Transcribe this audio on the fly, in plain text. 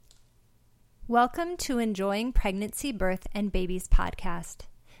Welcome to Enjoying Pregnancy, Birth, and Babies podcast.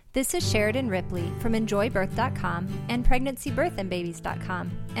 This is Sheridan Ripley from EnjoyBirth.com and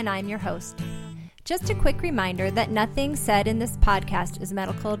PregnancyBirthandBabies.com, and I'm your host. Just a quick reminder that nothing said in this podcast is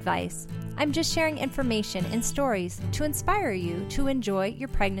medical advice. I'm just sharing information and stories to inspire you to enjoy your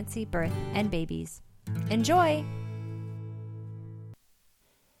pregnancy, birth, and babies. Enjoy!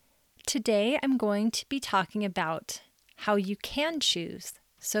 Today I'm going to be talking about how you can choose,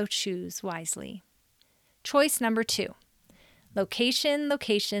 so choose wisely. Choice number 2, location,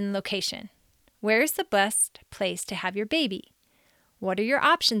 location, location. Where's the best place to have your baby? What are your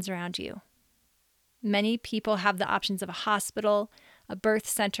options around you? Many people have the options of a hospital, a birth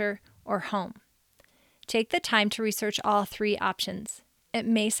center, or home. Take the time to research all 3 options. It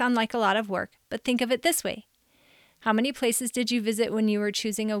may sound like a lot of work, but think of it this way. How many places did you visit when you were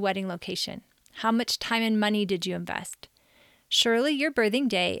choosing a wedding location? How much time and money did you invest? Surely your birthing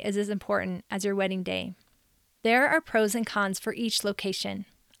day is as important as your wedding day. There are pros and cons for each location.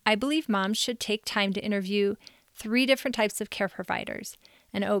 I believe moms should take time to interview 3 different types of care providers: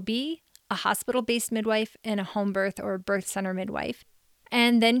 an OB, a hospital-based midwife, and a home birth or birth center midwife,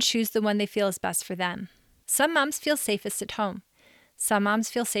 and then choose the one they feel is best for them. Some moms feel safest at home. Some moms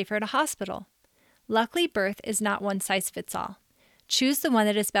feel safer at a hospital. Luckily, birth is not one size fits all. Choose the one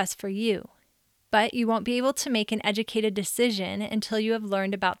that is best for you. But you won't be able to make an educated decision until you have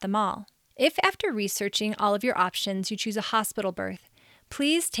learned about them all. If after researching all of your options you choose a hospital birth,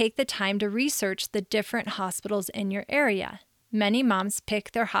 please take the time to research the different hospitals in your area. Many moms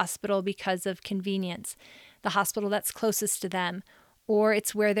pick their hospital because of convenience, the hospital that's closest to them, or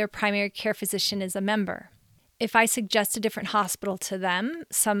it's where their primary care physician is a member. If I suggest a different hospital to them,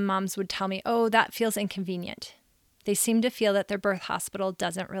 some moms would tell me, "Oh, that feels inconvenient." They seem to feel that their birth hospital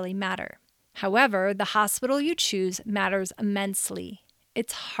doesn't really matter. However, the hospital you choose matters immensely.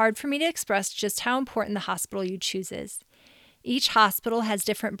 It's hard for me to express just how important the hospital you choose is. Each hospital has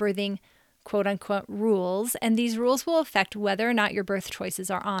different birthing, quote-unquote, rules, and these rules will affect whether or not your birth choices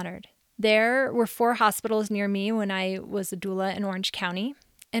are honored. There were 4 hospitals near me when I was a doula in Orange County,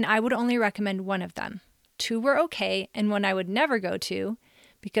 and I would only recommend one of them. 2 were okay, and one I would never go to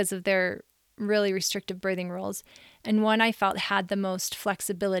because of their really restrictive birthing rules, and one I felt had the most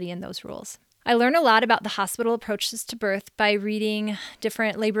flexibility in those rules. I learned a lot about the hospital approaches to birth by reading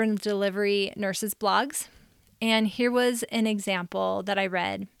different labor and delivery nurses' blogs, and here was an example that I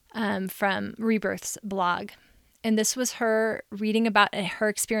read from Rebirth's blog. And this was her reading about her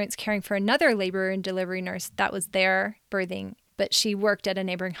experience caring for another labor and delivery nurse that was there birthing, but she worked at a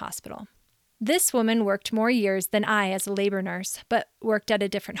neighboring hospital. This woman worked more years than I as a labor nurse, but worked at a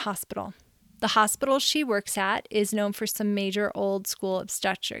different hospital. The hospital she works at is known for some major old school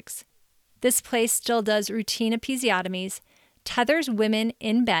obstetrics. This place still does routine episiotomies, tethers women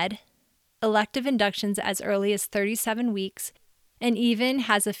in bed, elective inductions as early as 37 weeks, and even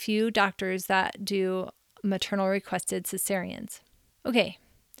has a few doctors that do maternal requested cesareans. Okay,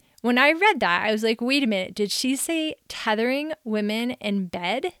 when I read that, I was like, wait a minute, did she say tethering women in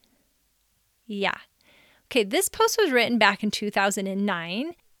bed? Yeah. Okay, this post was written back in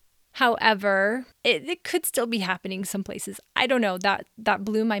 2009. However, it could still be happening some places. I don't know, that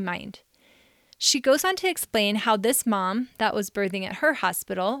blew my mind. She goes on to explain how this mom that was birthing at her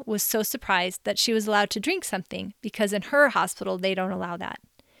hospital was so surprised that she was allowed to drink something because in her hospital, they don't allow that.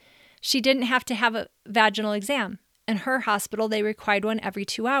 She didn't have to have a vaginal exam. In her hospital, they required one every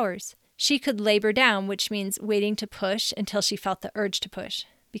 2 hours. She could labor down, which means waiting to push until she felt the urge to push,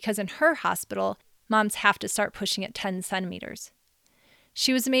 because in her hospital, moms have to start pushing at 10 centimeters.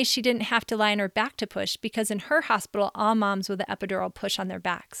 She was amazed she didn't have to lie on her back to push because in her hospital, all moms with an epidural push on their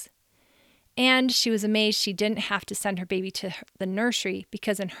backs. And she was amazed she didn't have to send her baby to the nursery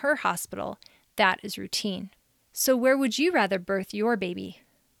because in her hospital, that is routine. So where would you rather birth your baby?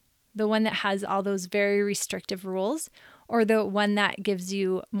 The one that has all those very restrictive rules or the one that gives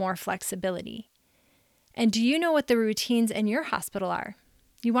you more flexibility? And do you know what the routines in your hospital are?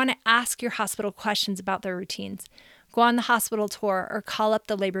 You want to ask your hospital questions about their routines. Go on the hospital tour or call up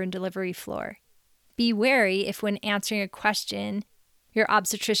the labor and delivery floor. Be wary if when answering a question, your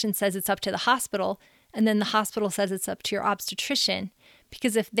obstetrician says it's up to the hospital, and then the hospital says it's up to your obstetrician,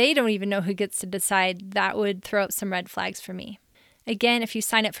 because if they don't even know who gets to decide, that would throw up some red flags for me. Again, if you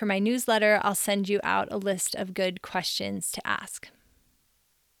sign up for my newsletter, I'll send you out a list of good questions to ask.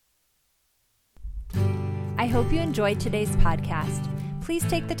 I hope you enjoyed today's podcast. Please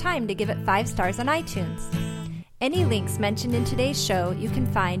take the time to give it 5 stars on iTunes. Any links mentioned in today's show you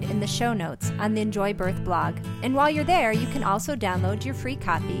can find in the show notes on the Enjoy Birth blog. And while you're there, you can also download your free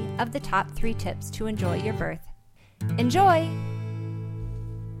copy of the top 3 tips to enjoy your birth. Enjoy!